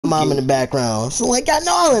mom in the background. So like I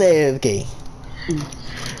know I'm an AFK.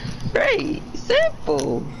 Great,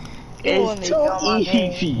 simple. It's too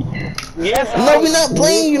easy. Yes, no, we're not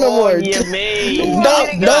playing you no more.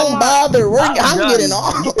 Don't bother. I'm getting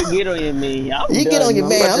off. You can get on your main. You get on your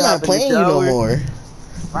main. I'm not playing you no more.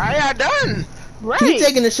 Why y'all done? Right. He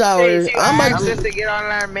taking a shower. I'm just to get on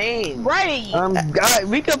our main. Right.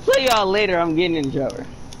 We can play y'all later. I'm getting in the shower.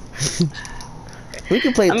 We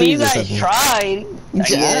can play. I mean, you guys tried. You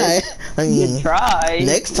tried.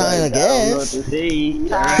 Next time, I guess.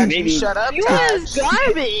 Maybe shut up. You was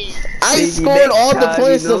garbage. I scored all the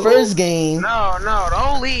points the first game. No,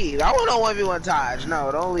 don't leave. I want to 1v1 Taj.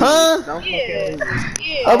 No, don't leave. Huh? Don't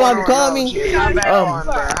Oh, mom called me.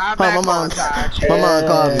 My mom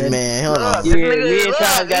called me, man. Hold on. Yeah, me and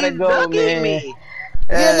Taj gotta go, man.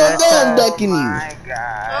 Yeah, no damn ducking you. Oh my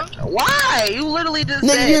god. Why? You literally just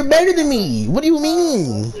Nigga, you're better than me. What do you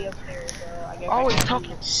mean? Always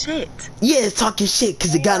talking shit. Yeah, it's talking shit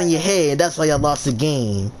because it got in your head. That's why I lost the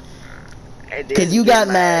game. Because you got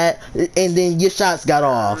mad and then your shots got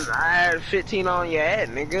off. I had 15 on your head,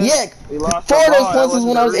 nigga. Yeah, 4 of those points was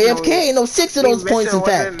when I was AFK. No, 6 of those points, in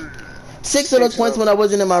fact. 6 of those points when I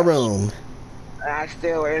wasn't in my room. I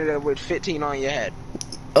still ended up with 15 on your head.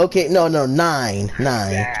 Okay, no, 9.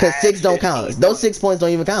 Because 6 don't count. Those 6 points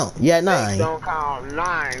don't even count. You had 9. 6 don't count.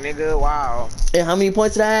 9, nigga. Wow. And how many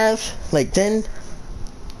points did I have? Like 10?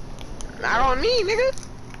 Not on me, nigga.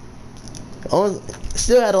 Oh,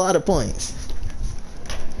 still had a lot of points.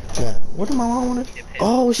 Yeah. What did my mom want to?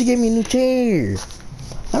 Oh, she gave me a new chair.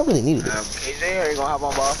 I really needed it. KJ, are you gonna hop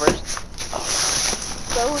on ball first?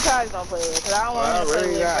 So who Ty's gonna play with? Cause I don't want to play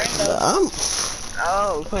with Brando.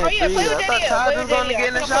 Oh, playing I thought Taj was going to get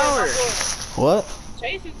in the shower. What?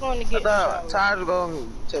 Chase is going to get in the shower. Taj was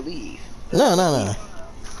going to leave. No.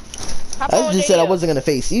 I just said I wasn't going to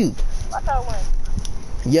face you. I thought win.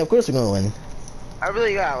 Yeah, of course we're going to win. I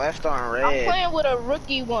really got left on red. I'm playing with a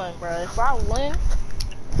rookie one, bro. If I win...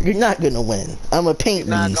 You're not going to win. I'm a paint beast.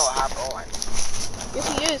 Not going to hop on.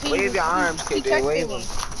 Yes, he is. Wave your arms, KJ. Wave them.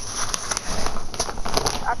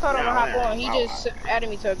 I told him to hop on. He just added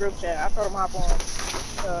me to a group chat. I told him to hop on.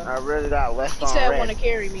 I really got left on red. He said want to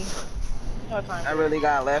carry me. No time. I really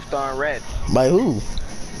got left on red. By who?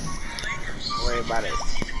 Don't worry about it.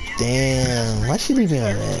 Damn. Why she leave me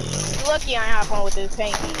on red, man? You lucky I ain't hop on with this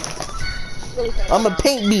paint beast. Really I'm a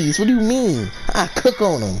paint beast. What do you mean? I cook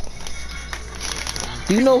on them.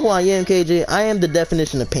 Do you know who I am, KJ? I am the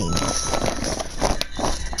definition of paint beast.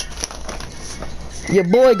 Your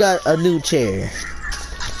boy got a new chair.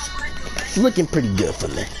 It's looking pretty good for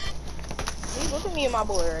me. Look at me and my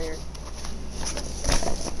boy right here.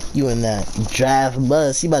 You in that draft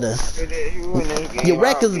bus. You better. Your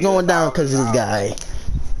record's going down because of this guy.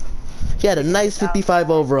 He had a nice 55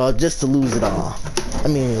 overall just to lose it all. I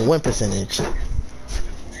mean, win percentage.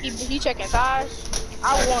 He checking Taj?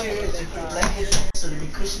 I want him to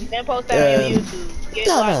then post that on your YouTube. Get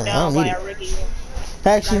locked down by a rookie.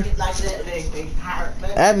 Actually,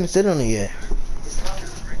 I haven't sit on it yet.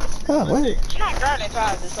 Oh, wait. I'm not grinding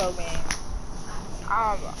Taj this whole game.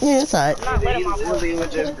 Yeah, it's alright. He literally was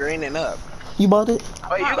just greening up. You bought it?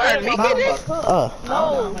 Oh, you got me get it?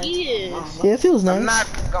 No, he is. Yeah, it feels nice. I'm not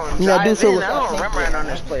going to I do feel. I don't remember on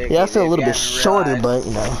this player. Yeah, I feel a little bit shorter, but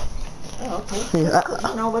you know. Oh, okay. Yeah,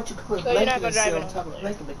 you know what you could put. So you're not gonna drive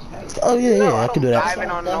it? Oh yeah, I can do that.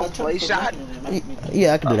 Driving on no play shot.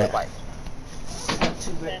 Yeah, I can do that.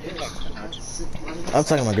 I'm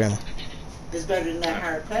talking to my grandma. It's better than that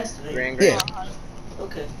hard plastic. Yeah.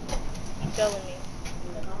 Okay. He's telling me.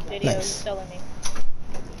 Video is telling me.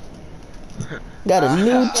 Got a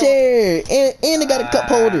new chair and it got a cup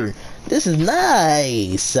holder. This is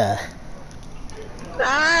nice.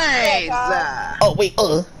 Nice. Oh wait,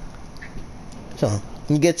 so let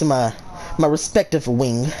me get to my respective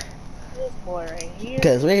wing. This boy right here.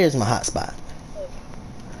 Because here's my hot spot.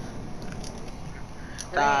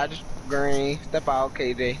 Dodge, green, step out,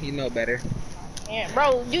 KJ. You know better. Yeah,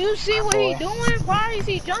 bro, do you see what he doing? Why is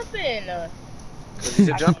he jumping? He's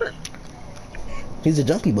a jumper. He's a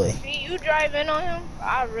jumpy boy. See, you drive in on him?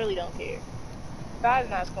 I really don't care. Guy's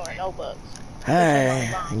not scoring no bucks.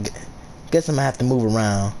 Alright. Guess I'm gonna have to move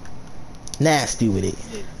around. Nasty with it.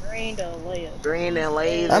 Green to layup. Green and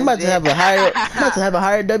lays. I'm about to have a higher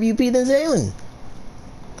WP than Zaylen.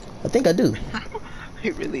 I think I do.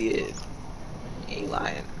 He really is. He ain't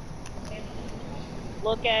lying.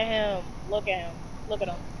 Look at him. Look at him. Look at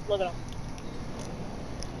him. Look at him.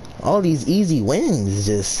 All these easy wins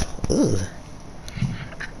just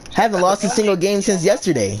haven't lost a single game since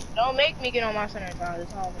yesterday. Don't make me get on my center, bro.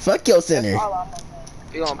 Fuck your center.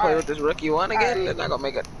 You gonna play with this rookie one again? They're not gonna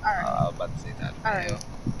make it. I'm about to say that. Alright.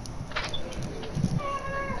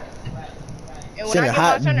 And when Sending I get my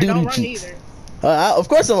hot turn, doo don't doo run cheeks. either. Of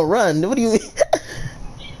course I'm gonna run. What do you mean?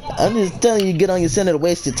 I'm just telling you, get on your center to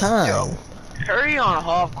waste your time. Hurry on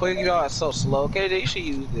half quick, y'all are so slow. Okay, you should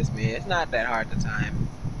use this, man. It's not that hard to time.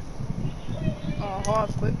 Hard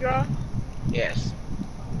quick draw. Yes.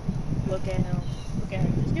 Look at him. Look at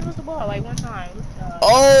him. Just give us the ball like one time.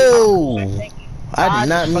 Oh! I did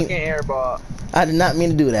not fucking mean. airball. I did not mean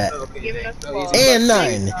to do that. Okay. Giving us the ball. And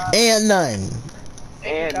none. And none.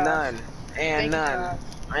 And none. And none.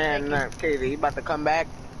 And none. Okay, you about to come back?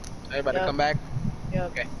 Are you about to come back? Yeah.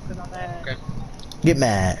 Okay. Cause I'm mad. Okay. Get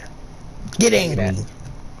mad. Get angry.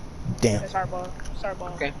 Damn. Start ball. Start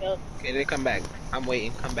ball. Okay. Yep. Okay, they come back. I'm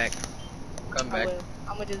waiting. Come back. Come back.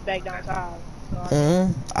 I'm gonna just back down time.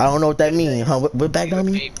 I don't know what that means, huh? What back down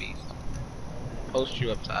mean? Post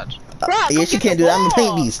you up, Taj. Yeah, she can't do that. I'm a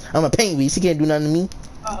paint beast. I'm a paint beast. She can't do nothing to me.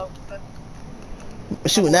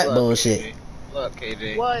 Shooting that bullshit. Look,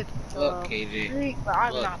 KJ. What? Look, KJ.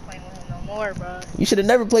 I'm not playing with him no more, bro. You should have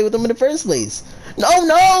never played with him in the first place.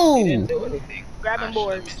 No! He didn't do anything. Grabbing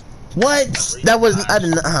boards. What? That was I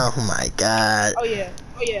didn't. Oh my god. Oh yeah.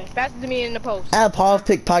 Oh yeah. Pass it to me in the post. I have Paul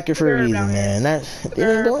pickpocket for a reason, man. That it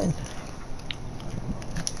ain't going.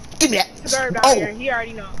 Give me that. Oh. He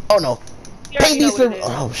already know. Oh no. Paint beast for.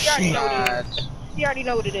 Oh shit. shit. He already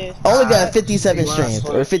know what it is. I only got 57 strength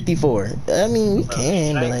or 54. I mean, we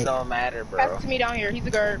can, but like. Don't matter, bro. Pass it to me down here. He's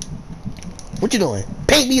a guard. What you doing?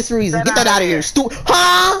 Paint beast for a reason. Get that out of here,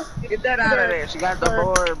 Huh? Get that out of there. She got the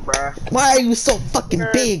board, bro. Why are you so fucking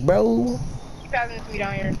big, bro? Keep passing it to me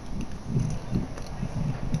down here.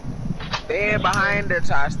 Stay behind her,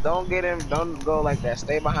 Tosh. Don't get him. Don't go like that.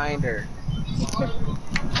 Stay behind her.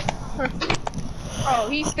 Oh,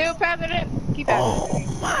 he's still passing it? Keep passing it to me.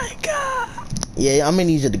 Oh my god. Yeah, I'm gonna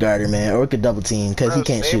need you to guard her, man, or we could double team because he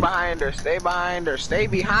can't stay shoot. Stay behind her. Stay behind her. Stay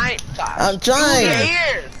behind. Tosh. I'm trying.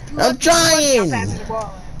 I'm trying.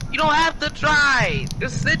 You don't have to try.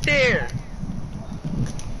 Just sit there.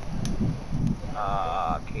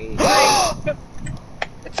 Okay.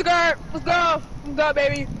 It's a guard. Let's go. Let's go,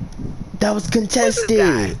 baby. That was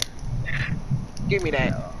contested. Give me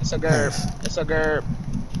that. It's a GURB. It's a GURB.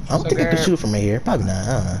 I don't think I can shoot from right here. Probably not.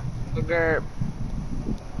 I don't know. It's a GURB.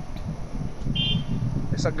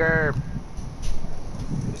 It's a GURB.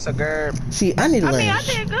 It's a GURB. See, I need to learn. I mean, I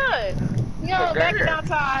did good. You know, backing down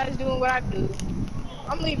ties, doing what I do.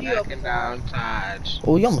 I'm leaving you up. Backing down Taj.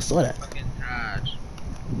 Oh, you almost saw that. Fucking Taj.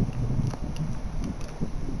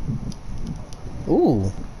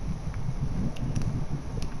 Ooh.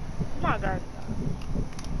 Come on, guard.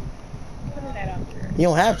 Putting that out there. You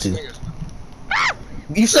don't have to.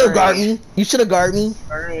 You should have guarded me. You should have guarded me.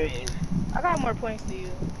 I got more points to you.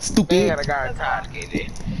 Stupid. You gotta guard Taj, KJ.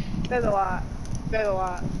 There's a lot. There's a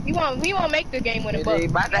lot. We won't make the game winning buck. KJ, You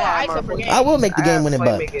about want to have ISO for more game. I will make the game winning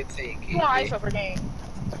buck. You want ISO for game.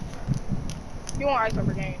 You want ISO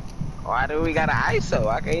for game. Why do we got an ISO?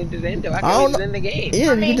 I can't just end it. I I can't don't just end the game.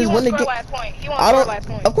 Yeah, I mean, you can just win the game. last point. You want I score don't. last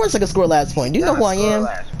point. Of course, I can score last point. Do you know who I am?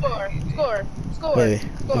 Score. Wait.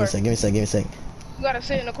 Give me a sec. Give me a sec. Give me a sec. You gotta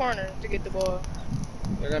sit in the corner to get the ball.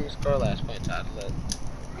 We're gonna score last point, Todd. Look.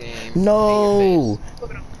 Game. No. Look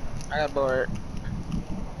at him. I got bored.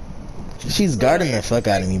 She's guarding the fuck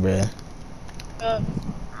out of me, bruh.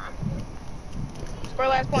 Score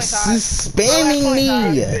last point, Todd. She's spamming me.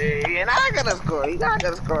 You're not gonna score. You're not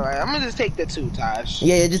gonna score. I'm gonna just take the 2, Tosh.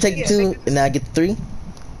 Yeah, just take the 2, and now I get the 3.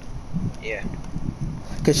 Yeah.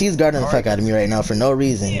 Cause she's guarding the fuck out of me right now for no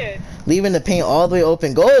reason. Yeah. Leaving the paint all the way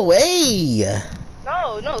open. Go away.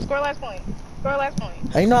 No, score last point. Score last point.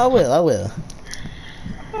 I know I will.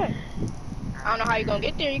 Okay. I don't know how you gonna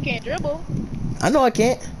get there. You can't dribble. I know I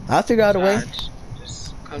can't. I'll figure out a way.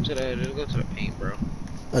 Just come to the. Just go to the paint, bro.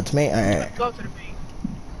 Oh, to me. All right. Go to the paint.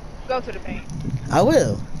 Go to the paint. I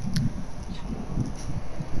will.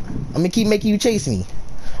 I'm gonna keep making you chase me.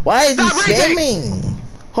 Why is he spamming?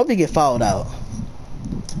 Hope you get fouled out.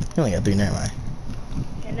 You only got 3, never mind.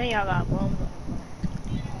 And then y'all got bombs.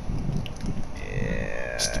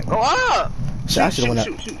 Yeah. Go up. I should have went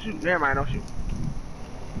up. Shoot. Never mind. Don't shoot.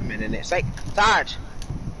 I'm in the net. Say, Dodge.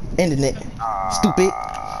 Ending it. Stupid.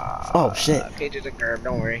 Oh shit. KJ's a curve.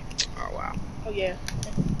 Don't worry. Oh wow. Oh yeah.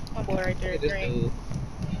 My boy right there. Green.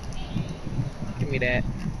 Give me that.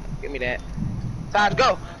 Give me that. Todd,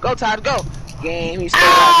 go. Go, Todd, go. Game. He scored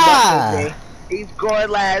last bucket. He scored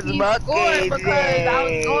last bucket. He scored because I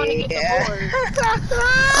was going to get the board.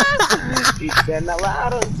 He shouldn't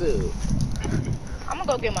allowed him to. I'm gonna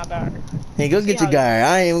go get my guard. Hey, go get your guard.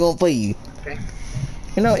 I ain't even gonna play you. Okay.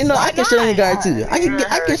 You know, I can shit on your guard too. I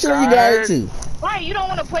can shit on your guard too. Why you don't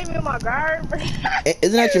want to play me with my guard?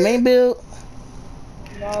 Isn't that your main build?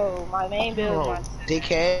 No, my main build is my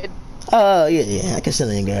dickhead. Oh, yeah, I can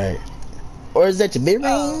send in guard. Or is that your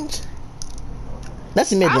mid-range?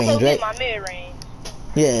 That's your I'll mid-range, go right? get my mid-range.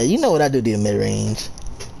 Yeah, you know what I do to your mid-range.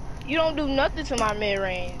 You don't do nothing to my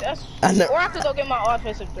mid-range. That's I know. Or I could go get my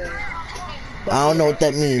offensive 3. I don't know what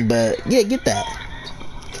that means, but yeah, get that.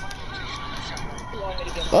 You want me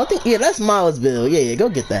to get Oh, I think, yeah, that's Miles' build. Yeah, go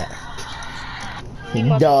get that. He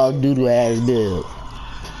must- Dog doodle ass build.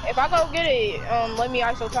 If I go get it, let me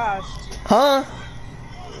ISO Taj. Huh?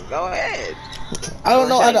 Go ahead. I don't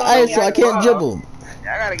know how to ice, so I can't dribble.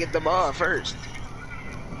 I gotta get the ball first.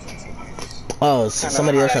 Oh, so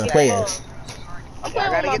somebody else trying to play us. I'm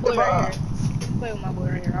playing gotta with my get the boy right ball. here. I'm playing with my boy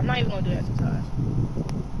right here. I'm not even gonna do that to Taj.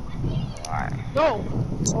 Alright. No.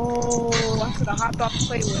 Oh, I should have hopped off to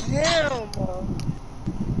play with him.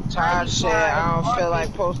 Todd said I don't feel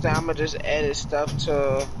like posting. I'ma just edit stuff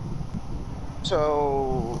to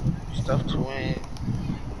win.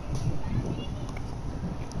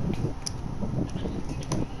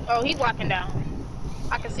 Oh, he's locking down.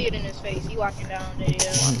 I can see it in his face. He locking down. There he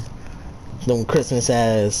is. Them Christmas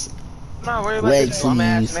ass. I'm not worried about Leg this bum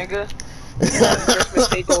ass sleeves. nigga. Christmas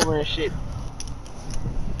takeover and shit.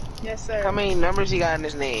 Yes, sir. How many numbers he got in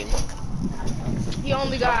his name? He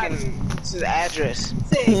only got That's his address.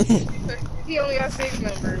 6. He only got 6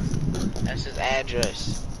 numbers. That's his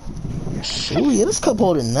address. Ooh, yeah, this cup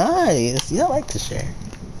holder nice. Yeah, I like to share.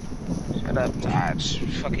 Shut up, Todd.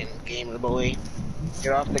 Fucking gamer boy.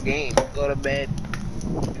 Get off the game. Go to bed.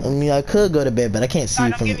 I mean, I could go to bed, but I can't see Todd,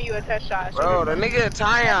 it I'm from. giving you a test shot. Bro, the nigga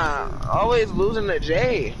Tyon always losing to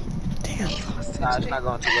Jay. Damn. Nah, it's not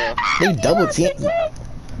going too well. They double team.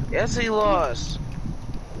 Yes, he lost.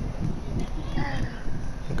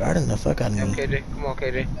 Guarding the fuck out of Yeah, me. KJ. Come on,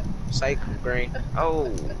 KJ. Psych, green.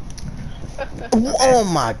 Oh. Oh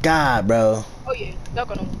my god, bro. Oh yeah, duck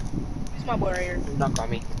on him. It's my boy right here. Dunk on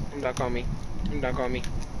me. Dunk on me. Dunk on me.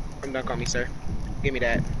 Dunk on me, sir. Give me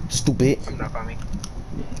that. Stupid. Dunk on me.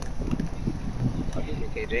 I'll give you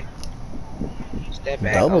KJ. Step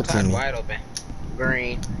back. Double Outside team. wide open.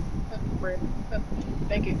 Green.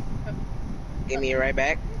 Thank you. Give me it right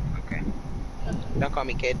back. Okay. Dunk on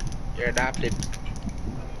me, kid. You're adopted.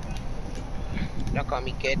 Dunk on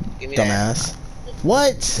me, kid. Give me that. Dumbass.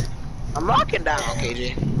 What? I'm locking down,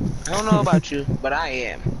 KJ. I don't know about you, but I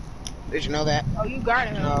am. Did you know that? Oh, you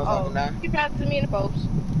guarding him. No, I was Oh, locking down. you passed it to me in the post.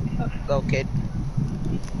 Go, kid.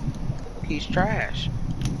 He's trash.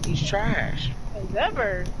 He's trash. As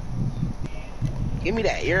ever. Give me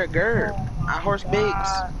that. You're a GERB. I horse bigs.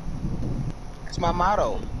 God. That's my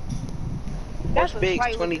motto. That's Horse a bigs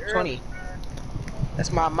fight with 2020. the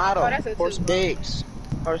That's my motto. Oh, that's a Horse two, bro. bigs.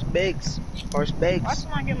 Horse bigs. Horse bigs. Why should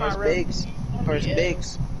I get my Horse real- bigs. Horse Yeah.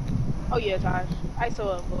 bigs. Oh yeah, Taj.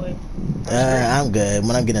 ISO up, boy. I'm good.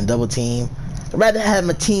 When I'm getting double team, I'd rather have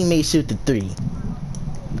my teammate shoot the 3.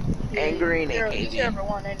 And green and You're KJ. whichever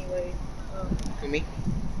one anyway. For me?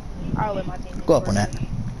 I'll let my team Go up on that.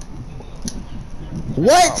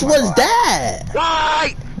 What Oh my was God. that?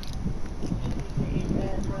 Right!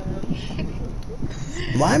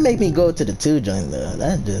 Why make me go to the 2 joint though?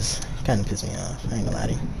 That just kind of pissed me off. I ain't gonna lie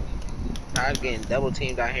to you. I was getting double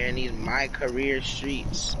teamed out here in these my career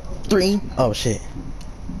streets. 3? Oh shit.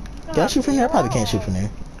 Can I shoot from there? I probably can't shoot from there.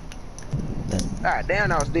 God damn,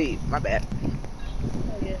 that was deep. My bad. Oh,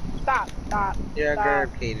 yeah. Stop. You're a Stop. GERB,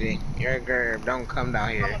 KJ. You're a GERB. Don't come down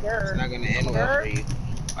here. I'm a GERB. It's not gonna end I'm a well GERB. for you.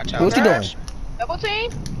 Watch out. What you doing? Double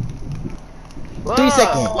team? 3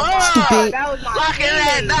 seconds. Stupid. That was my Locking it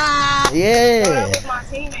teammate. down. Bro, Yeah. that was my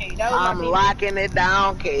teammate. That was I'm my teammate. locking it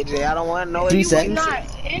down, KJ. I don't want no 3 excuses. seconds.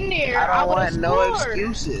 Not in there. I don't would've want no scored.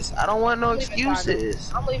 excuses. I don't want no I'm leaving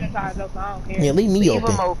excuses. I'm leaving Taj open. I don't care. Yeah, leave me Leave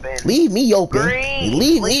open. him open. Leave me open. Green.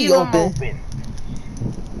 Leave me him open.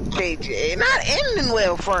 KJ, not ending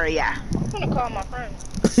well for ya. I'm gonna call my friend.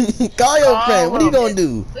 Call your Call friend. What are you him. gonna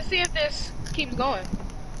do? Let's see if this keeps going.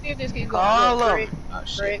 See if this keeps going. Call Look, him. Rick, Oh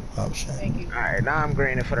shit. Rick, Oh shit. thank you. Alright, now I'm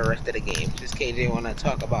greening for the rest of the game. Just KJ wanna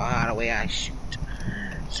talk about how the way I shoot.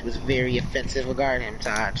 She was very offensive regarding him,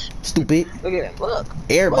 Taj. Stupid. Look at him. Look.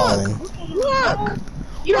 Airballing. Look.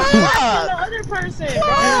 You don't Look. want the other person,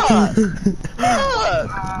 bro.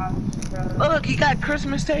 Look. Bro. Look, he got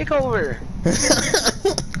Christmas takeover.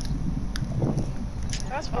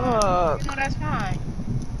 That's fine. Look. You know, that's fine.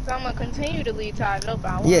 So I'm gonna continue to leave Taj open.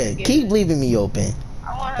 I want him Yeah, to get keep his- leaving me open.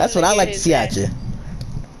 I want him That's what I get like to his see back. at you.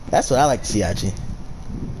 That's what I like to see at you.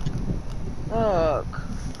 Look.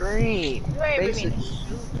 Green. You ain't Basic. even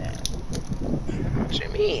shoot that. What you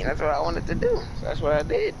mean? That's what I wanted to do. So that's what I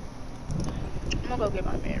did. I'm gonna go get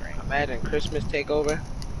my mid range. Imagine Christmas takeover.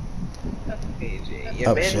 KJ, your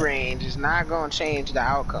Oh, shit. mid range is not gonna change the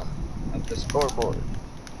outcome of the scoreboard.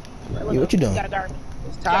 Yeah, what you doing? Got dark.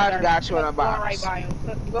 Taj got you in a Going box. right by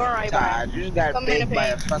him. Going right by Taj, him. you just got Come in baked the by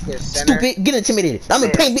a paint. fucking center. Stupid, get intimidated. I'm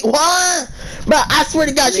in paint. What? Bro, I swear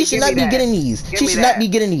to God, she should Give me not be that. getting these. Give She me should not that. be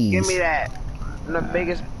getting Give these. me that. I'm the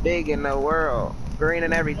biggest big in the world. Green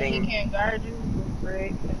and He everything. can't guard you.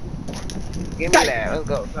 Great. Give me that. Let's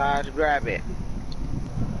go, Taj. Grab it.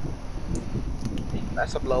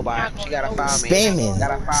 That's a blow by. She gotta foul me. Spamming.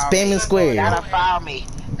 Gotta foul me. Spamming square. Gotta foul me.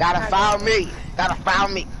 Gotta foul me. Gotta foul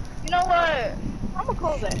me. You know what? I'm gonna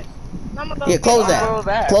close that. I'm gonna go. Yeah, close Don't close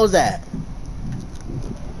that. that. Close that.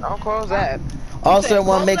 Don't close that. Also,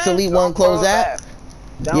 one close makes that? elite one. Close that.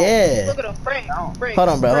 Don't. Yeah. Look at him, break. Break. Hold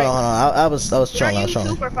on, bro. break. Hold on. I was trolling. I Are was you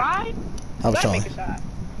 2 trolling. for 5? I was Gotta trolling. make a shot.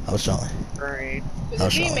 I was trolling. Green. Cause Oh,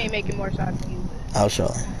 your sure. teammate making more shots than you. I was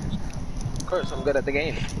trolling. Of course, I'm good at the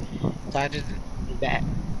game. Taj is that.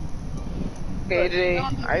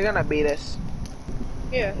 KJ, are you gonna beat us?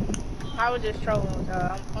 Yeah. I was just trolling with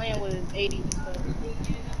her. I'm playing with 80 and stuff.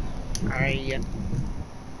 Alright, yeah.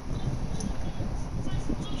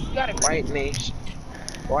 You got it. White nation.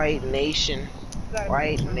 White nation. You got it.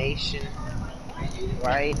 White nation.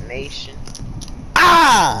 White nation.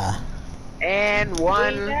 Ah! And See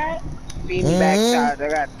one. that? Feed me back, Taj. I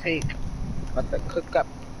got to take. But the cook up.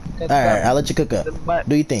 All right, I'll let you cook up. The butt.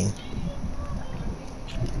 Do your thing.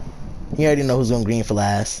 You already know who's going green for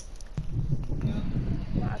last.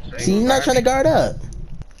 See, you're not trying to guard up.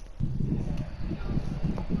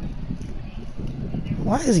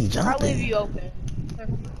 Why is he I'll leave jumping? you open.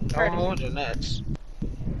 Don't hold your nuts.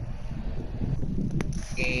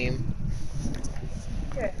 Game.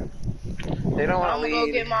 Okay. They don't want I'm to gonna go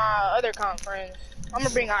lead. get my other comp friends. I'm gonna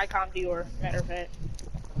bring Icon Dior, matter of fact.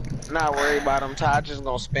 Not worried about him. Taj is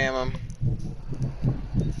gonna spam him.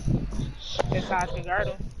 Guess I can guard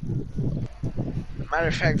him. Matter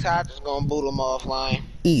of fact, Taj is gonna boot him offline.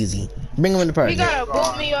 Easy. Bring him in the party. You gotta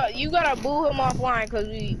boot me up. You gotta boot him offline because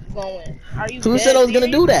we gonna win. Are you Who dead said I was gonna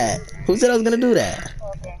serious? do that? Who said I was gonna do that?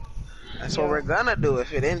 Okay. That's what we're gonna do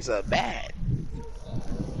if it ends up bad.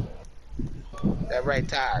 That right,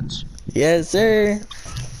 Taj? Yes, sir.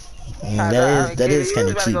 That is kind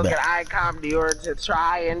of cheap, You but better go get Icom Dior to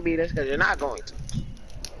try and beat us because you're not going to.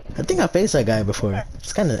 I think I faced that guy before.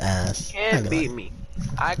 It's kind of ass. Can't Not gonna beat lie. me.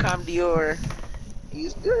 Icom Dior,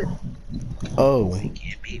 he's good. Oh, He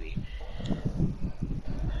can't beat me.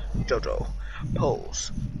 Jojo,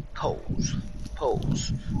 pose, pose,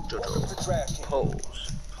 pose. Jojo,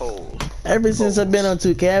 pose, pose. ever since I've been on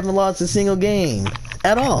 2K, I haven't lost a single game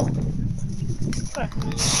at all.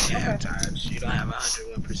 Yeah, Taj, you don't have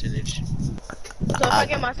 101 percentage. So if I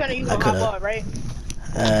get my center, you gonna coulda. hop up, right?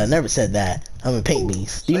 Never said that. I'm a paint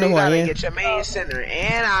beast. Do you So know who I gotta am? get your main center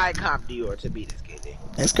and Icom Dior to beat this KD.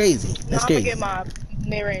 That's crazy. No, That's I'm gonna crazy. get my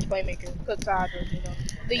mid-range playmaker, Cook Todd, you know.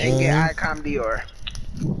 The And youth. get Icom Dior.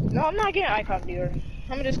 No, I'm not getting Icon Dior. I'm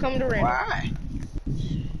gonna just come to random. Why?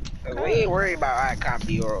 'Cause we ain't worried about Icom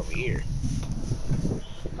Dior over here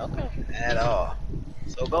Okay. at all.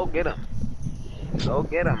 So go get him. Go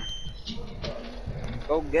get him.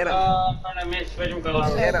 Go get him.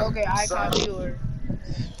 So Get him. okay, Icon Dior.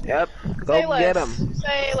 Yep. Say Go get less. him.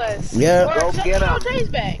 Say less. Yeah. Or Go get him. Chase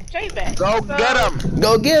back. Chase back. Go So, get him.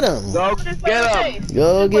 Go get him. Go just play get with him. Chase.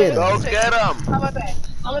 Go Just play get with him. Go Chase. get him. How about that?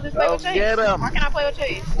 I'm gonna just play Go with Chase. get him. Why can't I play with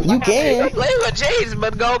Chase? You can. Play with Chase,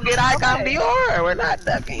 but go get Icon Okay. Dior. We're not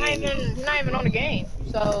ducking. He's not even on the game.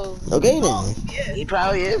 So Okay then. yeah. He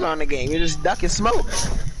probably is on the game. You're just ducking smoke.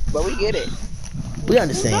 But we get it. We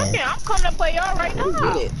understand. Okay, I'm coming to play y'all right We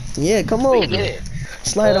now. get it. Yeah, come We over. get it.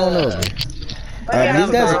 Slide on over. Yeah,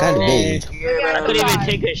 These guys are kind of big. I couldn't even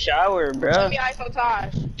take a shower, bro. Let me ISO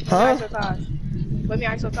Taj. Huh? Let me ISO Taj. Let me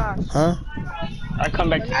ISO Taj. Huh? I come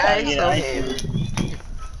back to Let get me ice.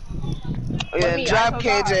 Yeah, Let me drop ISO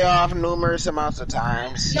KJ off numerous amounts of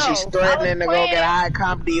times. No, She's threatening to go get Icom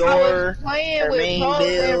I was Dior. playing her with main pros and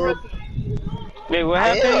build. rookies. Wait, what I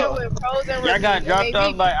was happened? playing with pros and Y'all rookies. got and dropped they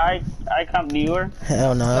off beat by Icom Dior?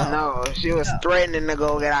 Hell no. No, she was threatening to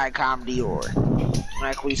go get Icom Dior.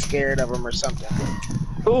 Like we scared of him or something.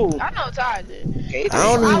 Who? me. I know Taj did. KJ.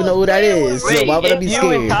 I don't even know who that is. So Wait, why would I it's be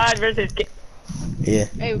you and scared? Todd versus Yeah.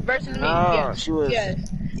 Hey, versus me. No, yes. she was- Yes.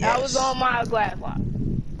 That was on my glass lock.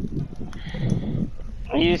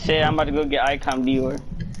 You say I'm about to go get Icom Dior.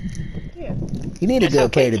 Yeah. You need a It's good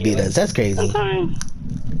okay, player to beat anyway. us. That's crazy. Sometimes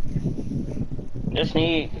just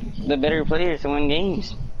need the better players to win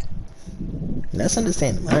games. That's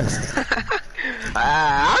understandable. I understand.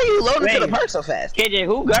 How you loaded to the Wait. park so fast? KJ,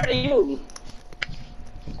 who guarded you?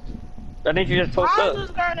 I think you just post Taj up.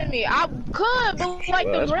 was guarding me. I could, but like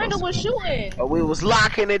Well, the that's Brandon possible. was shooting. But we was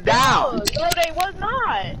locking it down. No, they was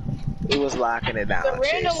not. We was locking it down. The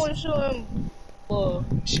random Chase. was shooting Well,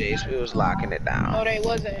 Chase, we was locking it no, down. they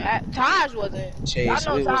wasn't. Taj wasn't. Chase, I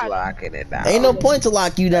know we was Taj. locking it down. Ain't no point to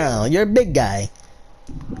lock you down. You're a big guy.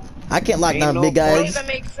 I can't lock Ain't down no big That guys. doesn't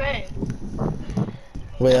make sense.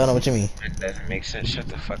 Wait, I don't know what you mean. That doesn't make sense. Shut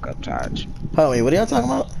the fuck up, Taj. Hold on, wait, what are y'all talking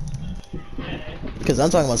about? Because I'm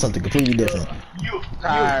talking about something completely different.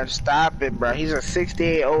 Taj, stop it, bro. He's a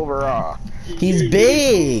 68 overall. He's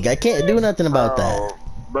big. I can't do nothing about that.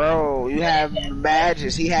 Bro, you have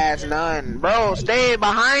badges. He has none. Bro, stay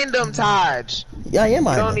behind him, Taj. Yeah, I am You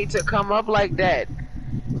behind don't him. need to come up like that.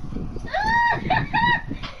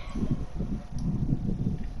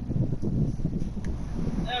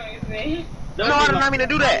 No, I did not mean to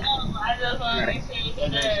do that.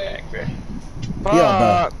 Fuck. Yo,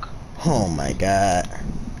 bro. Oh my god.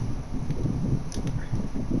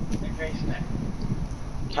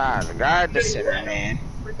 Taj, guard the center, man.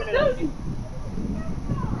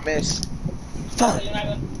 Miss. Fuck.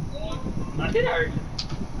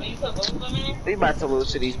 We about to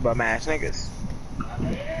lose to these bum ass niggas.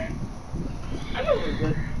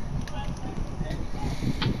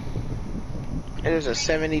 It is a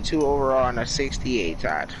 72 overall and a 68,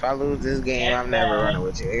 Taj. If I lose this game, I'm never running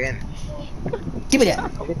with you again. Give me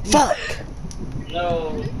that. Fuck.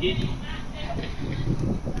 No.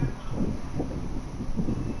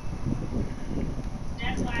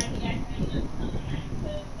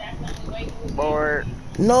 Board.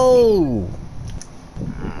 No.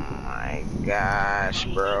 Oh my gosh,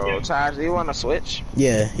 bro. Taj, do you want to switch?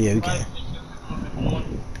 Yeah, we can.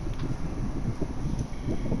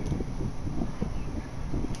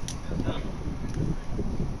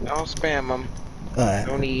 Don't spam them. Alright.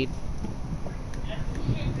 No need.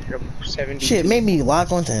 70. Shit, made me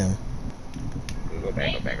lock onto him. Go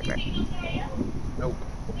back. Nope.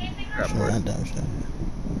 Shit, not dumb shit.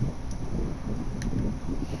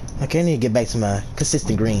 Okay, I need to get back to my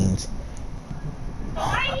consistent greens.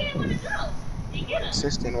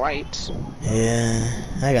 Consistent whites. Yeah,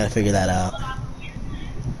 I gotta figure that out.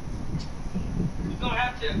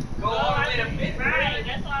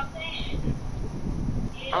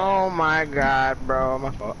 Oh my god, bro.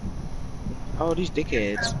 My fault. Oh, these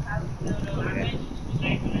dickheads.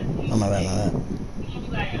 Oh my bad.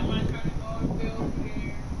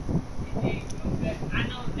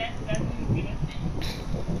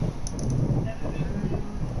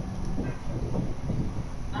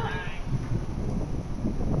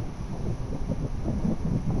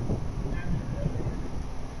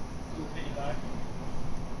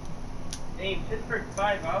 Pittsburgh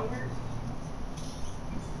 5 hours?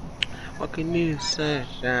 What can you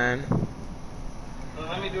sunshine? Well,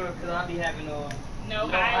 let me do it because I'll be having no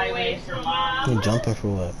highways for miles. You jumping for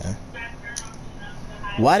what, man?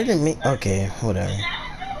 Why did it make? Okay, whatever.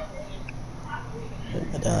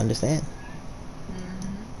 I don't understand.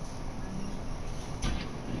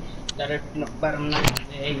 But I'm not.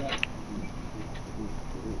 There you go.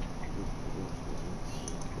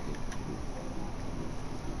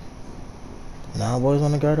 Nah, boys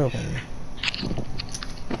want to guard open.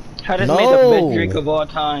 I just No. made the best drink of all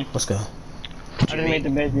time. Let's go. I just made the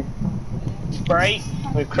best drink. Sprite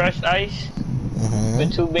with crushed ice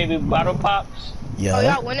with 2 baby bottle pops. Yeah. Oh,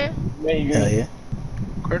 y'all winning? Very Hell good. yeah.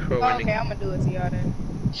 Of course we're Oh, winning. okay, I'm gonna do it to y'all then.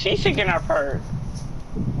 She's shaking her purse.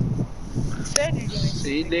 Said you're doing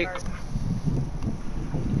See, Dick.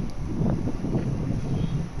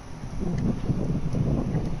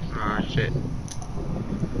 Ah, shit.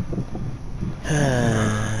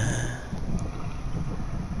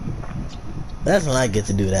 That's when I get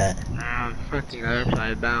to do that. Fucking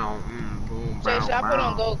upside down. Boom, Jay, bow, should I put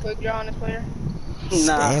on bow. gold quick draw on this player? Nah.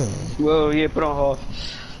 Spamming. Well, yeah, put on hold.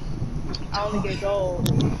 I only get gold.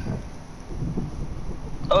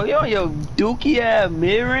 Oh, yo, Dookie at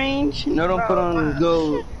mid range? No, don't put on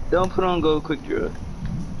gold. Don't put on gold quick draw.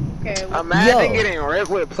 Okay, well, Imagine Yo. getting ripped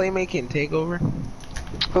with playmaking takeover.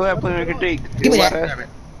 Who had playing can take? Give me that.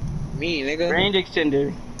 Me, nigga. Range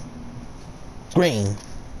extender. Green.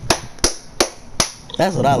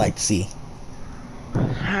 That's what I like to see. hey,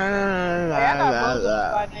 I got both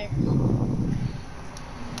of them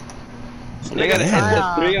next. They gotta hit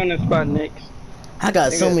the 3 on the spot next. I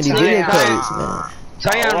got so Nigga, many Ty- video clips, man.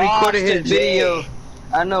 Tyon lost recorded his the J. video.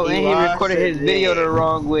 I know, He and he lost recorded the his J. video the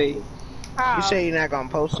wrong way. How? You say you're not gonna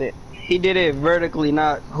post it? He did it vertically,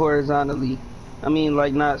 not horizontally. I mean,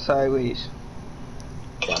 like, not sideways.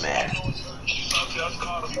 Dumbass.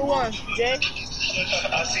 Who won? Jay?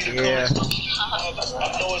 Yeah.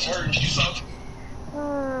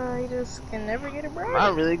 He just can never get it I right.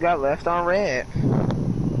 really got left on red.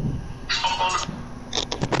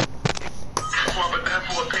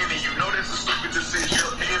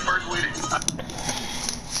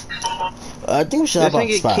 I think we should have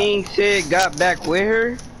a spot. King said got back with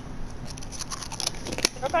her.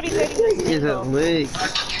 I thought he said he Is a lick.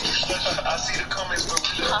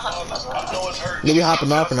 Yeah, we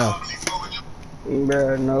hopping off now.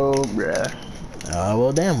 Bruh, no, bruh.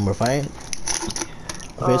 Well, damn, we're fighting.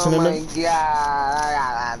 Oh my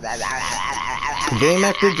god. Game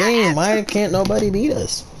after game, why can't nobody beat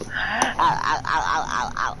us?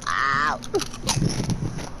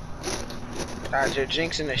 God, you're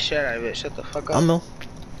jinxing the shit out of it. Shut the fuck up. I know.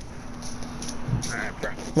 Alright,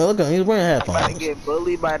 bro. Man, look at him, he's wearing I'm about to headphones. get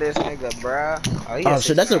bullied by this nigga, bruh. Oh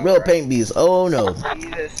shit, that's a real paint beast. Oh no. He's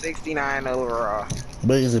a 69 overall.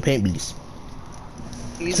 But he's a paint beast.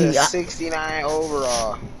 He's See, a 69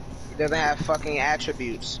 overall. He doesn't have fucking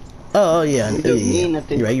attributes. Oh yeah, It don't mean yeah.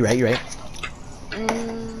 nothing. You're right.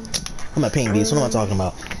 I'm a paint beast, what am I talking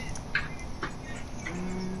about?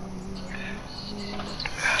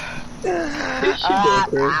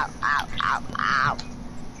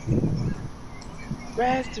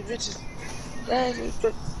 Rags to riches. Rags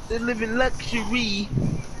to living luxury.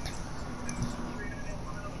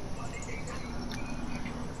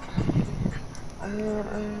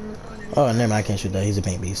 Oh, never mind, I can't shoot that. He's a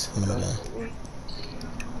paint beast. I'm gonna go.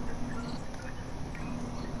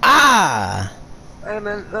 Ah! And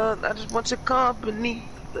I just want your company.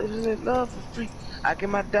 Living in love for free. I get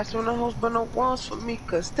my dash on the host, but no one's for me.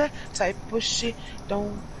 Cause that type of shit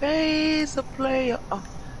don't phase a player.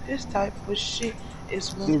 This type of shit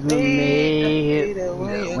is what made it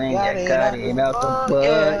when you got it out the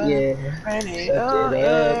fuck, yeah. Ran it up,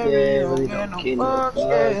 yeah. Don't get no fucks,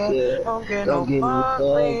 yeah. Don't get no fucks,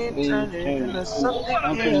 man. Turn it into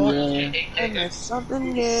something, yeah. And there's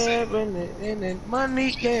something, yeah. And that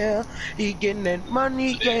money, yeah. He getting that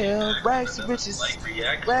money, yeah. Rags to riches.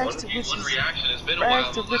 Rags to riches.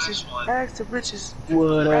 Rags to riches. Rags to riches.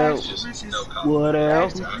 What Rags else? to riches. What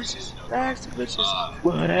Rags else? to riches. Rags to riches.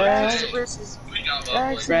 What Rags else? to riches.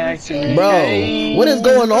 Rags to Bro, what is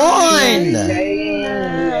going on?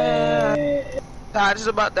 Todd, it's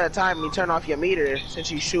about that time you turn off your meter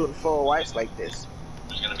since you shooting full whites like this.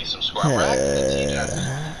 There's gonna be some squad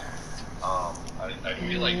practice. I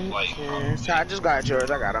feel like Todd, just got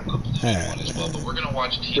yours. I got him. one as well, but we're gonna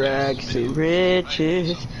watch Rags to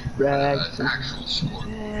riches. Rags to actual score.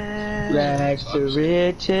 rags to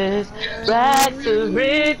riches. Rags to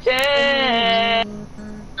riches.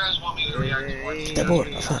 You guys want me to react to one? That board.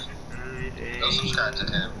 Fuck. Go subscribe to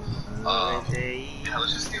him. Yeah,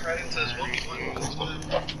 let's just get right into this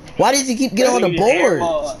 1v1. Why does he keep getting on the board?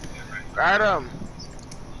 Got him.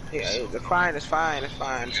 Yeah, it's fine. It's fine. It's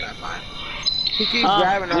fine. It's not fine. He keeps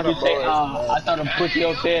grabbing on the board. I thought I'd put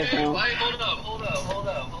your face on. Wait, hold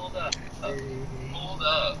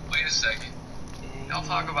up. Wait a second. Y'all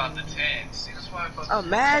talk about the tanks. See, that's why I fucking...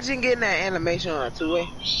 Imagine getting that animation on a two-way.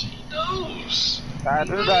 She knows. God,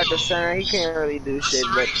 this guy the center. He can't really do shit,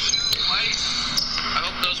 but I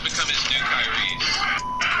hope those become his new Kyrie.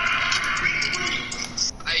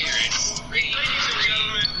 I hear it.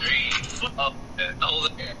 Up. Hold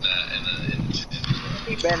it.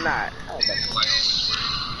 he better not.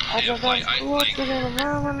 I just got school to them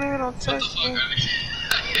around when they don't touch me.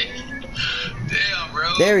 Damn, bro.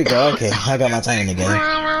 There we go. Okay, I got my time again.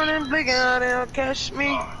 Round and big out, they'll catch me.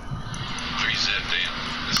 3 zip, damn.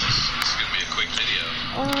 This is gonna be a quick video.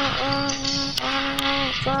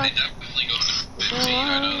 They definitely go to the 15,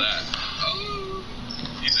 I know that. Oh,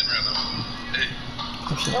 he's in rhythm. Hey.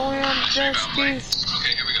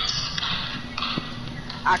 Okay, here we go.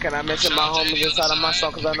 I cannot mention my homies inside of my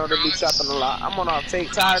song because I know they be trapping a lot. I'm on off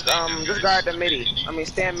take Todd, just guard the midi.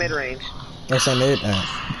 Stand mid range. Yes, I made it.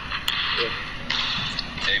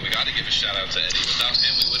 Hey, we gotta give a shout out to Eddie. Without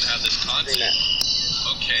him, we wouldn't have this content.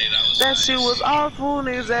 Okay, That shit was awful,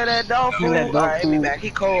 niggas at that dog food. Alright, me back.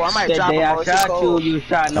 He cold. I might That drop day him I on shot cold. you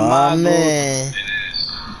shot in the Oh mouth. man.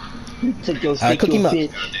 Took your Alright, cook him up. goddamn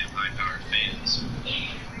high-powered fans.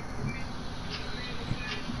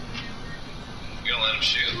 You gonna let him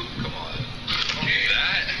shoot? Come on. Don't do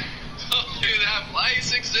that. Don't do that. Fly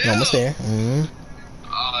 6-0. Almost there.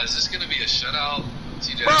 Is this gonna be a shutout?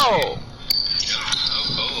 TJ, Bro! oh.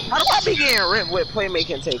 How do I be getting ripped with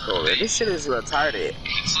playmaking takeover? This shit is retarded.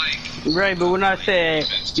 It's like... Right, but when I said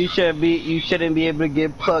you shouldn't be able to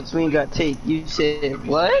get pucks when you got take, you said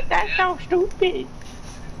what? That's so stupid.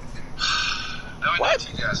 What?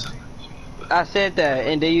 I said that,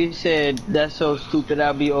 and then you said that's so stupid.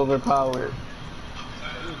 I'll be overpowered.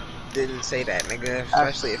 Didn't say that, nigga.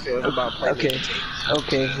 Especially if it was about playmaking take.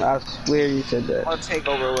 Okay, I swear you said that. What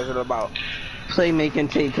takeover was it about? Playmaking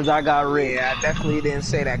take, cause I got ripped. Yeah, I definitely didn't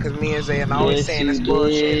say that, cause me and Zayn always saying this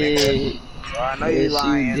bullshit, nigga. So I know you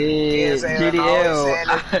lying. Me and Zayn always saying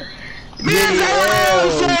this.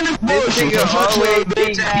 This nigga always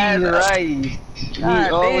think he's right. He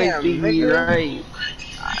always think he right.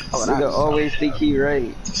 Nigga always think he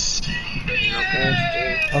right.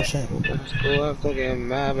 Oh shit. School up to get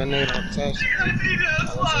mad, but nigga don't text me.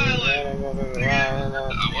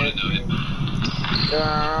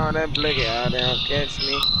 That blicky out there don't catch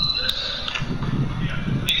me.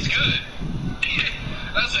 He's good.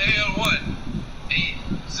 That's a L1. 8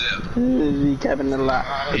 zip. He capping a lot.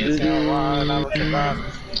 That's what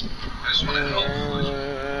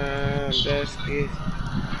That's it.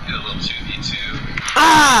 Get a little 2v2.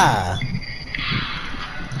 Ah!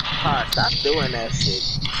 Stop doing that shit.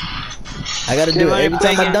 I gotta do it every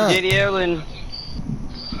time I dunk. JDL and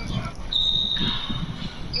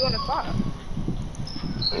You on the spot?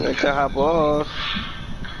 I can hop off.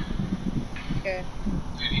 Okay.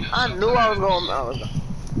 I knew I was going.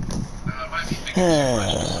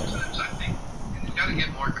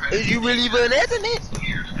 Is you really even internet?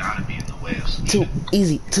 Too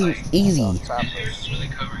easy, too easy.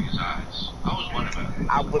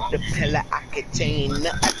 I whipped the pillar, I could chain.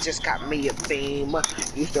 I just got me a beam.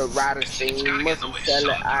 Used to ride a steam. Mustn't sell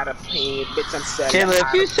it out of pain. Bitch, I'm selling. Kayla,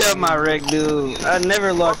 if you sell my wreck, dude, I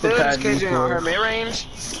never lost the tide You on her before. mid range?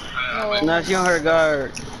 Nah, she on her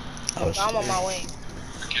guard. Oh I'm on shit. my way.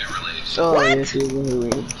 Oh, What? yeah, she's on her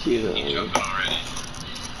way. She's on her way.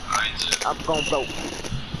 I'm gon' blow.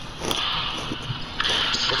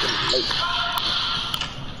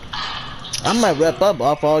 I might wrap up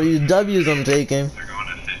off all these W's I'm taking. They're going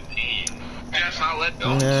to 15. Just not let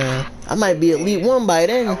go. Nah, I might be Elite 1 by I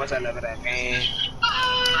then. wish I never that game.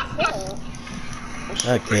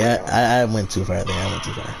 Okay, I went too far. I think I went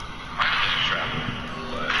too far.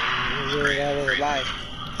 Life.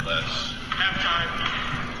 Halftime.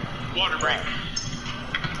 Water break.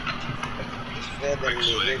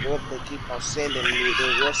 What they keep on sending me,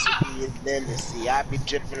 the recipe is delicacy. I be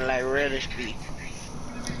dripping like reddish beef.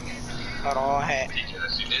 Got all hat. He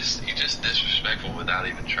just disrespectful without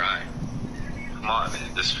even trying. Come on, man.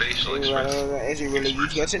 This facial expression. Is he really you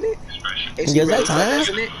touching it? Is Is that time?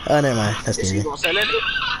 Oh, never mind. That's Is he easy. gonna sell it?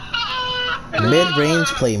 Mid-range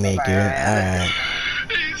playmaker. Alright.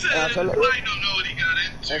 He said, I don't know what he got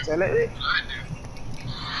into. That's it. I do.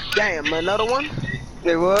 Damn, another one?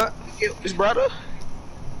 Say what? Killed his brother?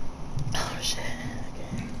 Oh shit.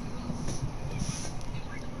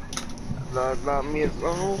 Not me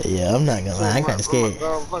alone. Yeah, I'm not gonna lie. I'm kinda scared. They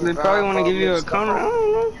probably want to give you a counter. I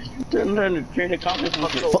don't know. They're trying to trade a counter.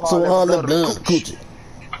 Fuck so hard, the blood coochie.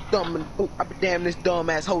 Dumb and I be damn this dumb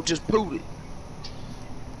ass hoe just booted.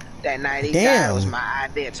 That night he Damn. died was my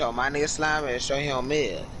idea. Told my nigga Slime and show him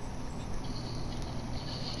mid.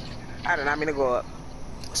 I did not mean to go up.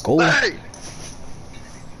 Let's go. Hey!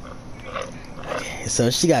 So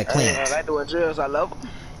she got Hey, clamps. I doing drills, I love him.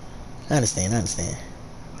 I understand. I understand.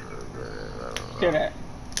 Hear that?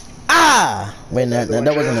 Ah! Wait, no,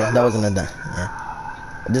 that wasn't a, that wasn't a done.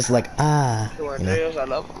 Yeah. Just like ah. Doing You know. drills, I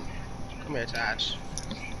love him. Come here, Taj.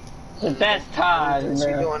 But that's Todd,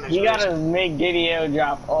 bro. You gotta make DDL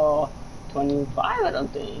drop all 25 of them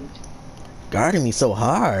things. Guarding me so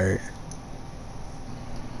hard.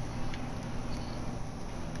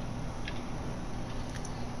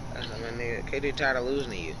 That's what my nigga. KD tired of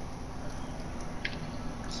losing to you.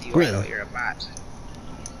 See Green. what you're about.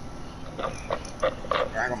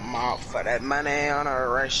 Drag them off for that money on a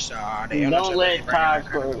rush. Don't let Todd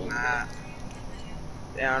go.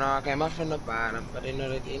 They don't know I came up from the bottom, but they know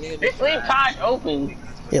that they need to be Just leave Todd open.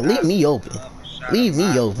 Yeah, leave me open. Leave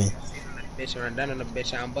me open. Bitch, run down on the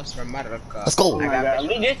bitch, I'm busting from out of the car. Let's go. Oh my god.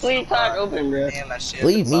 Just leave Todd open, bro.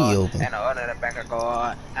 Leave me open. And the other in the back of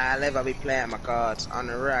guard. I live, I be playing my cards. On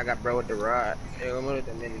the rear, I got bro with the rod.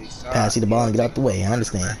 Pass you the ball and get out the way. I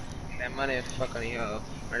understand. That money is fucking yo.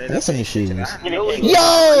 Get some new shoes. Yo!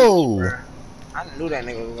 Yo! I knew that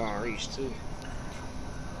nigga was gonna reach too.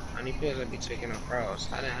 Honey pills would be taking across.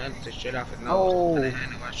 I didn't hunt the shit off his nose. I didn't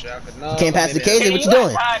hunt my shit off his nose. Can't pass the Baby, Kaylee. What you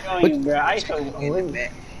doing? Bro, I Get it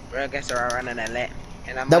back. Bro, I guess they're running that lap.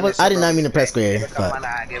 And I'm That was. I did not mean to press square. Every come But on,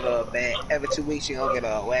 I give her a bag. Every 2 weeks, she gon' get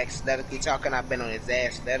a wax. Let her keep talking, I've been on his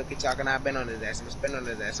ass. Let her keep talking, I've been on his ass. I'ma spin on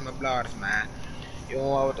his ass. I'ma blow out his mind. You don't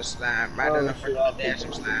want with the slime. Right on the front of the dash,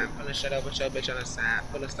 some slime. Pullin' shut up with your bitch on the side.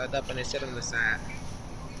 Pullin' stuff up and then sit on the side.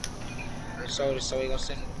 And so we gon'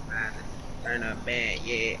 sit on the side. Turn up bad,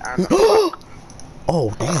 yeah. I'm oh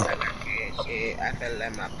damn. I got cash, yeah. I feel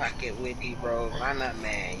like my pocket with these bros. I'm not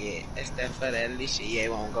man, yeah. That's that for that Alicia, yeah.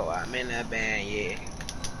 Won't go. I'm in that band, yeah.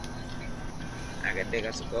 I got dig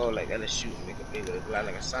us a goal like LSU, make a big little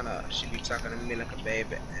like a son of. She be talking to me like a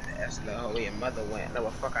baby. That's the whole way your mother went. No,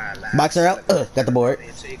 fuck I lied. Boxer out. Got the board.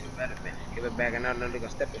 So you can benefit. Give it back and I know they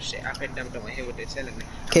gonna step and shit. I bet them don't hear what they're telling me.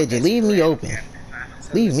 KJ, leave me open.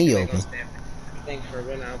 Leave me open. Thank you for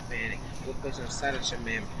real, I'm panic. We'll put some silence in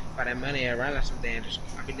man. For that money around like some dangerous.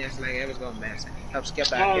 I be dancing like it was gonna mess. Help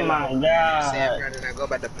skip out. Oh my god. Say I'm running, I go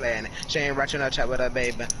back to playing. She ain't watching no chat with her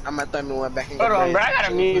baby. I might throw me one back and go hold on, crazy. bro. I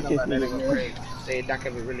gotta mute this. Say Doc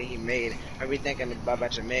ever really he made it. I be thinking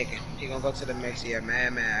about Jamaica. He gonna go to the Mexico, yeah,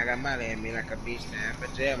 man. I got Molly in me like a beach now.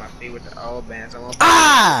 For jail, my feet with the old bands.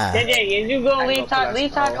 JJ, is you gonna leave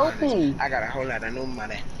Todd open? I got a whole lot of new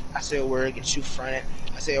money. I said word get you fronted.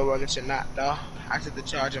 I said word get you knocked off. I took the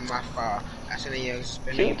charge of my fall. I said you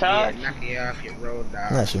spinning knock you off your road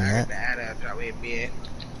dog. Not shooting that.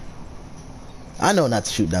 I know not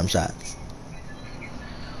to shoot dumb shots.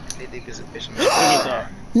 They think it's a bitch.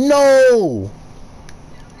 No!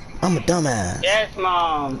 I'm a dumbass. Yes,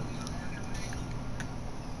 mom.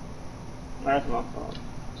 That's my fault.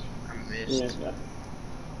 I missed. Yes,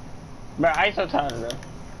 bro, I so tired of that.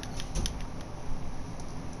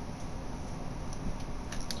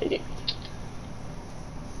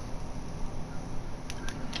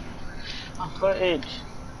 My foot itch.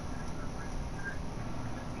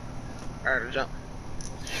 Alright, jump.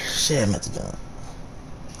 Shit, I'm about to jump.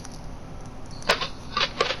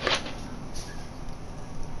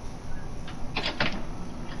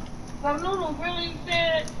 Really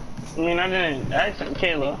said. I mean, I didn't. That's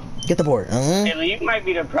Kayla. Get the board. Kayla, you might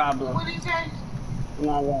be the problem. What did he say? I'm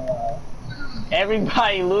not gonna lie.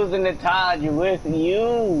 Everybody losing the Todd, you're with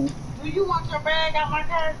you. Do you want your bag out my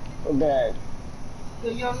car? What bag? Do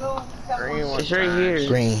your new Green one. It's right here.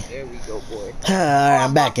 Green. There we go, boy. Alright,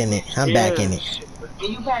 I'm back in it. I'm back in it. And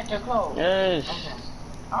you packed your clothes? Yes. Okay.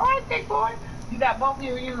 Alright, big boy. You got both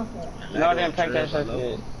your uniforms. No, I didn't pack that shit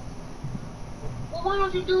yet. Well, why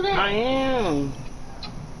don't you do that? I am.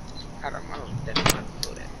 I don't know. That's not do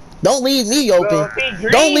that. Don't leave me open. Bro,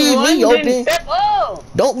 Don't leave me open. Step up.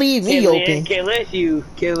 Don't leave me open. Kayla, it's you.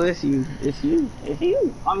 Kayla, it's you. It's you. It's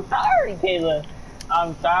you. I'm sorry, Kayla.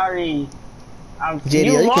 I'm sorry.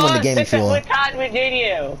 JDL, you can win the game if you want. Todd with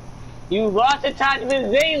JDL. You lost the Todd with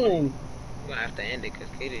Zaylin. You're gonna have to end it because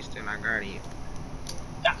KJ's still not guarding you.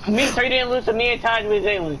 Me, so you didn't lose to me and Todd with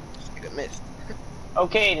Zaylin. Nigga missed.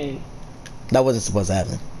 Okay then. That wasn't supposed to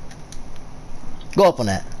happen. Go up on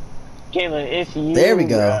that. Kayla, it's you. There we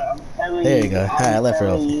go. There you go. Alright, I left her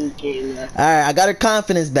open. Alright, I got her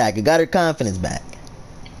confidence back.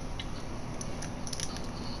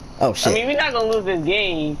 Oh shit. I mean, we're not gonna lose this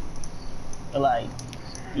game. But like,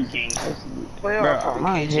 you can't. Bro,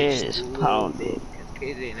 my head is pounded.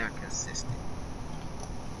 KJ not consistent.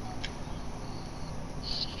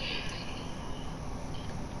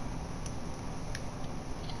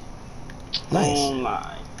 Nice. Oh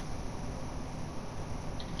my.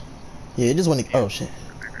 Yeah, just want to. Oh shit.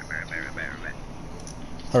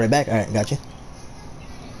 Alright, back. Alright, got you.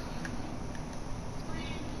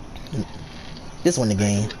 This one the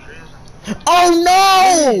game. Oh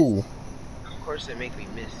no! Of course, it make me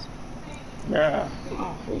miss. Yeah.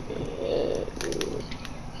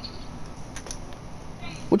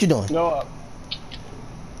 What you doing? Go up.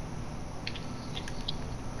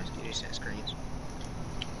 Let's do these set screens.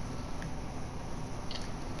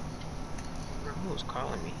 Who's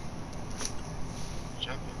calling me?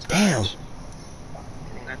 Jumping. Damn. I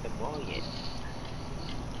ain't got the ball yet.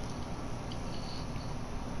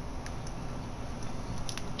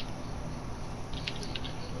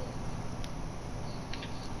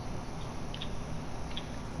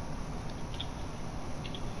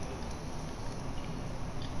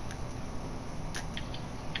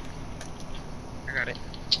 I got it.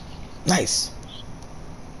 Nice.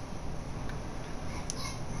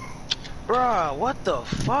 Bruh, what the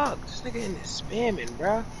fuck? This nigga in there spamming,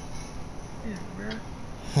 bruh. Yeah, bruh.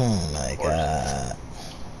 Oh my god.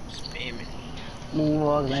 Spamming.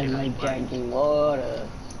 Moonwalk like drinking water.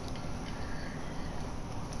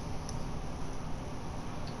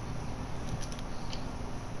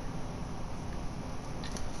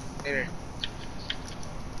 Later.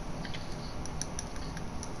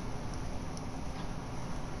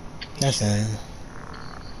 That's it. I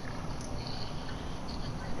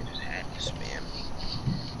just had to spam.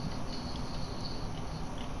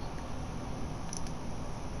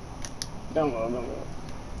 Don't go.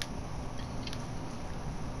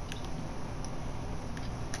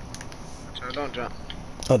 So don't jump.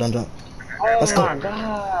 Oh, don't jump. Oh Let's go. my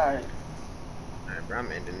god. Alright, bro,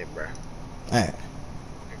 I'm ending it, bro. Alright.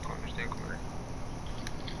 Stay corner.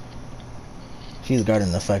 She's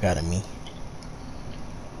guarding the fuck out of me.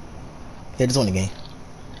 They just won the game.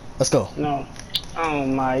 Let's go. No. Oh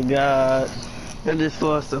my god. I just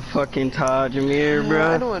lost a fucking Taj Amir,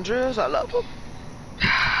 bro. I doing drills. I love him.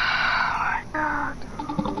 Oh my god.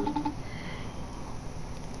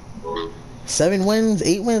 7 wins,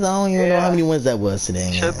 8 wins. I don't even know how many wins that was today,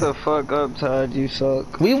 man. Shut the fuck up, Taj. You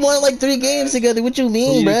suck. We won like 3 games together. What you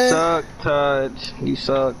mean, You bruh? suck, Taj. You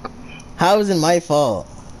suck. How is it my fault?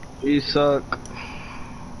 You suck.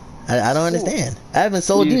 I don't understand. I haven't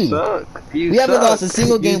sold you. Suck. You We haven't suck. lost a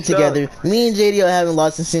single game You together. suck. Me and JD haven't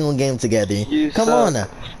lost a single game together. You Come suck. on now.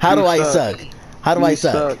 How do You I suck. suck? How do I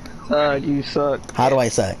suck? Taj, you suck. How do I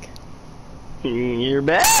suck? You're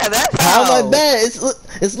bad. That's How am I bad?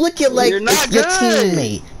 It's looking like You're not it's your good.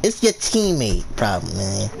 teammate. It's your teammate problem,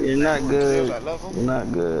 man. You're not good. I love him. You're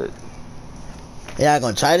not good. Yeah, I'm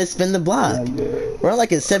gonna try to spin the block. You're not good. We're on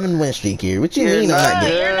like a 7-win streak here. What you You're mean I'm not not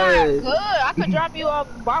good? You're not good. good. I could drop you off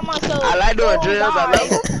by myself. I like doing Oh, drills. I God. love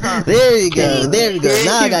him. There you go. There we go.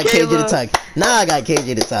 Now I got KJ to Kayla. talk. Now I got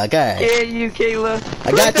KJ to talk. All right. Yeah, you, Kayla.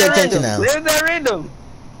 I got your attention now. Where's that random?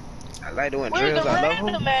 I like doing Where's drills. the I love him.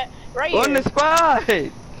 random at? Right On the here. spot.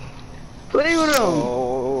 Play with him.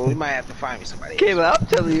 Oh, we might have to find me somebody. Kayla, I'm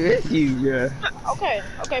telling you, it's you, bro. Okay,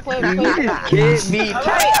 play You with me. just can't be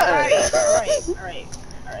Alright.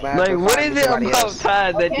 Might have Like, to what find is me it somebody about else.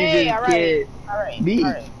 Todd that Okay, you just alright. can't beat?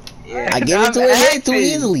 Yeah. I get into I'm her head too asking.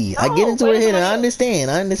 easily. I get into her head and I understand.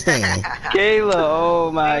 I understand. Kayla,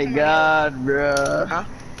 oh my god, bro. Huh?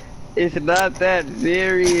 It's not that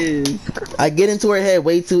serious. I get into her head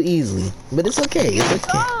way too easily. But it's okay. It's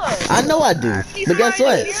okay. I know I do. But guess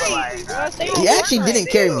what? He actually didn't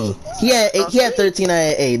carry me. He had 13, I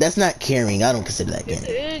had 8. That's not carrying. I don't consider that carrying.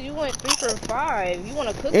 Dude, you went 3 for 5. You want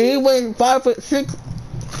a cookie? And he went 5 for 6.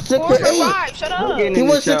 6 4 for for 8. 5. Shut up. getting He in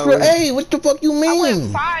the went 6 for shower. 8. What the fuck you I went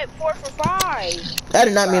mean? 4 for 5. I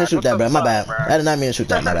did not mean to shoot that, bro. My bad. I did not mean to shoot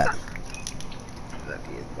that. My bad.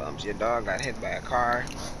 Lucky as bums. Your dog got hit by a car.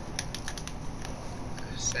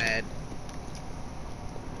 Sad.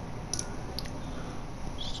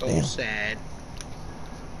 So Damn. sad.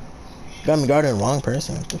 Got me guarding the wrong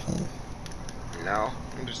person. What the fuck? No,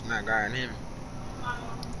 I'm just not guarding him.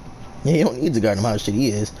 Yeah, you don't need to guard him how shit he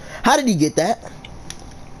is. How did he get that?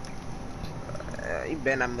 You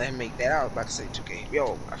better not let him make that. I was about to say 2K.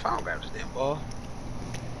 Yo, I found grab this damn ball.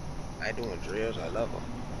 I doing drills. I love him.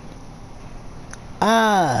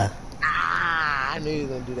 Ah. I knew you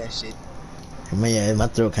was gonna do that shit. Man, yeah, my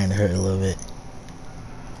throat kind of hurt a little bit.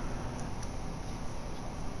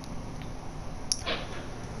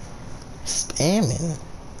 Spamming.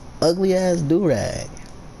 Ugly ass do-rag.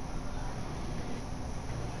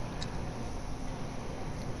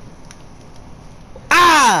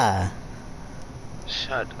 Ah!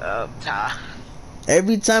 Shut up, Ty.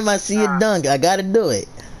 Every time I see a dunk, I gotta do it.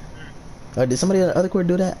 Or did somebody on the other court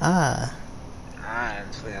do that? Ah. I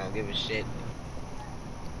honestly don't give a shit.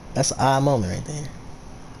 That's an ah moment right there.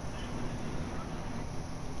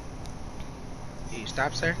 You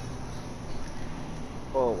stop, sir?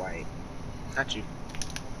 Oh, white. Not you.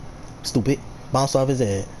 Stupid. Bounced off his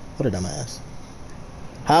head. What a dumbass.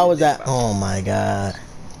 How was that? Oh my god.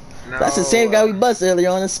 No, That's the same guy we bust earlier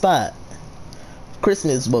on the spot.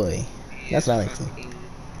 Christmas boy. That's what I like to.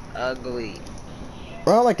 Ugly.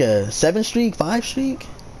 We're on like a 7 streak, 5 streak.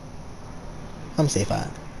 I'm gonna say 5.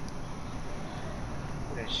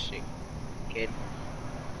 That shit, kid.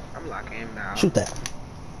 I'm locking him down. Shoot that.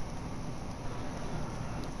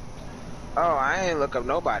 Oh, I ain't look up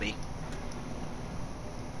nobody.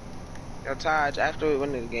 Yo, Taj, after we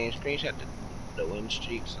win this game, screenshot the win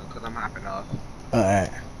streak, so, cause I'm hopping off. Alright.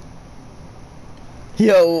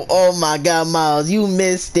 Yo, oh my god, Miles, you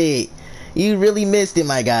missed it. You really missed it,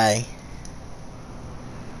 my guy.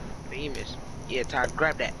 Famous. Yeah, Taj,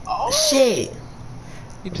 grab that. Oh shit.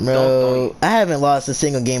 You just Bro, don't I haven't lost a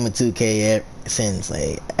single game of 2K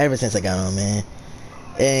ever since I got on, man.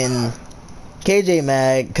 And KJ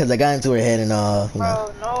mad cause I got into her head and all, you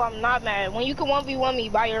know. Bro, no, I'm not mad. When you can 1v1 me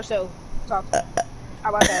by yourself. Talk. How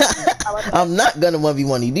about that? How about that? I'm not gonna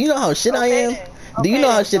 1v1 you. Do you know how shit I am? then. Do you Okay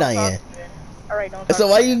know how then, shit don't I talk am? to me. Alright, don't talk So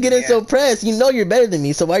to why me. you getting so pressed? You know you're better than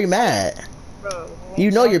me, so why you mad? Bro,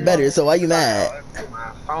 You know you're better, so why you mad?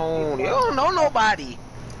 My phone. You don't know nobody.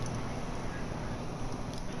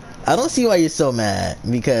 I don't see why you're so mad,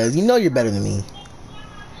 because you know you're better than me.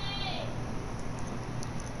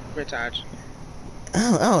 Where, Taj?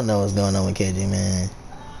 I don't know what's going on with KJ, man.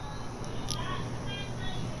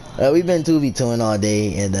 We've been 2v2ing all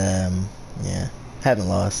day, and yeah, haven't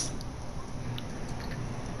lost.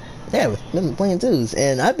 Yeah, we've been playing twos,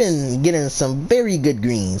 and I've been getting some very good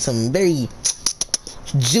greens, some very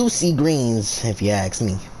juicy greens, if you ask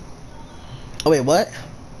me. Oh wait, what?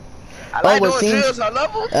 I like doing seems, drills. I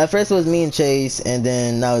love them. at first it was me and Chase, and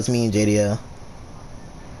then now it's me and JDL.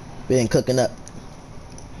 We been cooking up.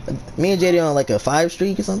 Me and JDL on like a 5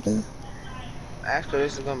 streak or something. Actually,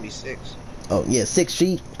 this is gonna be 6. Oh yeah, 6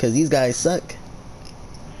 streak, cause these guys suck.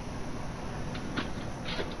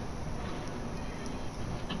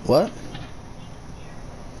 What?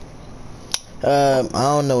 I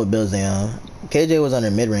don't know what builds they on. KJ was on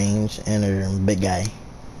her mid range and her big guy.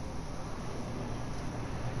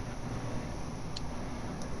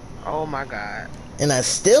 Oh my god. And I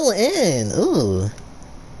still in. Ooh.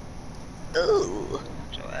 Ooh.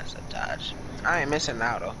 So that's a dodge. I ain't missing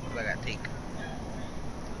out though. Like I think.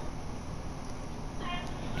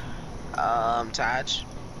 Taj.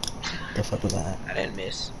 The fuck was that? I didn't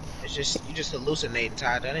miss. It's just you just hallucinating,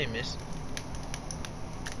 Taj. I didn't miss.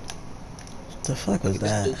 What the fuck was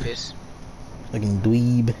that? Doofus. Fucking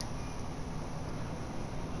dweeb.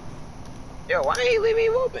 Yo, why ain't he leaving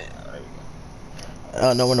you open?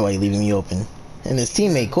 Oh, no wonder why he leaving me open. And his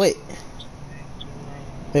teammate quit.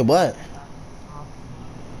 Wait, what?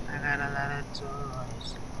 I got a lot of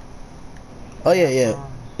toys. Oh yeah, yeah.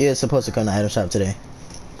 Yeah, it's supposed to come to item shop today.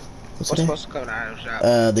 What's supposed to come to item shop?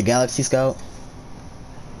 The Galaxy Scout.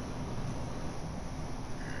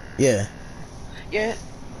 Yeah. Yeah.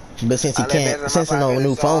 But since he can't, since no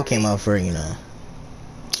new phone came out for it, you know.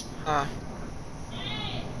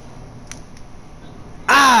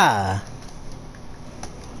 Ah!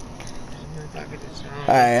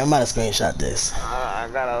 Alright, I'm about to screenshot this. I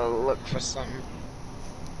gotta look for something.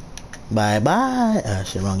 Bye bye. Ah,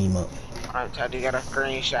 shit, wrong emote. Alright, Todd, you gotta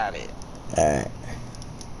screenshot it. Alright.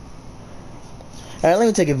 Alright, let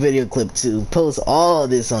me take a video clip to post all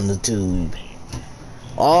this on the tube.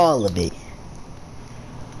 All of it.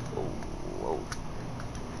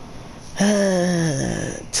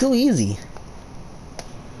 Too easy.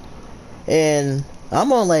 And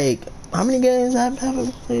I'm on like, how many games I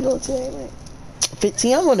haven't played on today? Like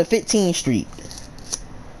 15. I'm on the 15th street.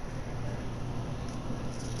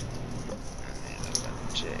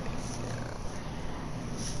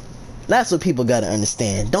 That's what people gotta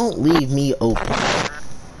understand. Don't leave me open.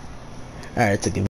 Alright, took a